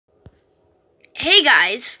Hey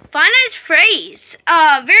guys, Finite Phrase.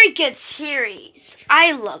 Very good series.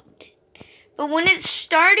 I loved it. But when it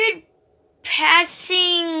started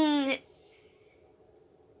passing,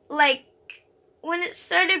 number 2. When it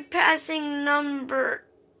started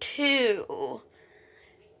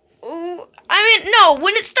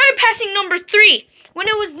passing number 3. When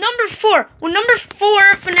it was number 4. When number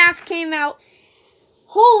 4 FNAF came out,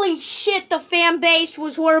 holy shit, the fan base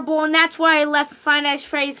was horrible, and that's why I left Finite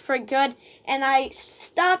Phrase for good. And I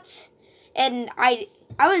stopped, and I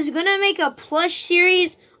was gonna make a plush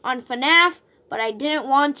series on FNAF, but I didn't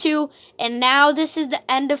want to. And now this is the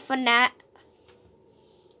end of FNAF.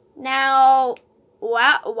 Now,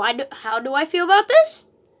 how do I feel about this?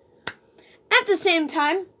 At the same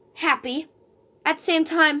time, happy. At the same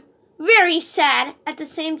time, very sad. At the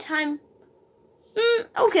same time,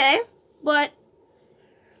 okay. But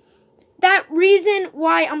that reason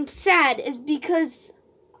why I'm sad is because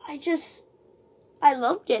I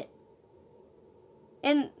loved it.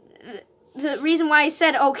 And the reason why I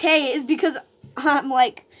said okay is because I'm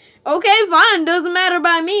like, okay, fine, doesn't matter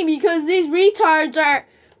by me because these retards are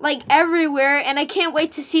like everywhere and I can't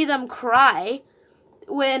wait to see them cry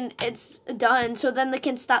when it's done, so then they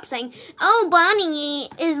can stop saying, oh, Bonnie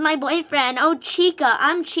is my boyfriend, oh, Chica,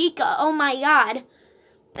 I'm Chica, oh my god,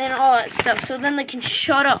 and all that stuff, so then they can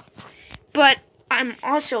shut up. But I'm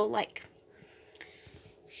also like,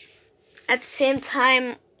 at the same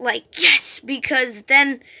time, like, yes, because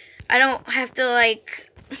then I don't have to like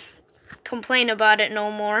complain about it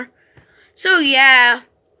no more. So yeah,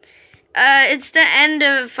 it's the end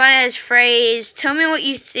of Finite Phrase. Tell me what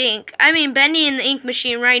you think. I mean, Bendy and the Ink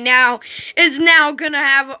Machine right now is now gonna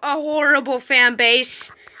have a horrible fan base,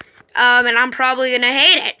 and I'm probably gonna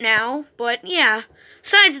hate it now. But yeah,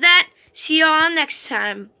 besides that, see y'all next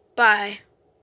time. Bye.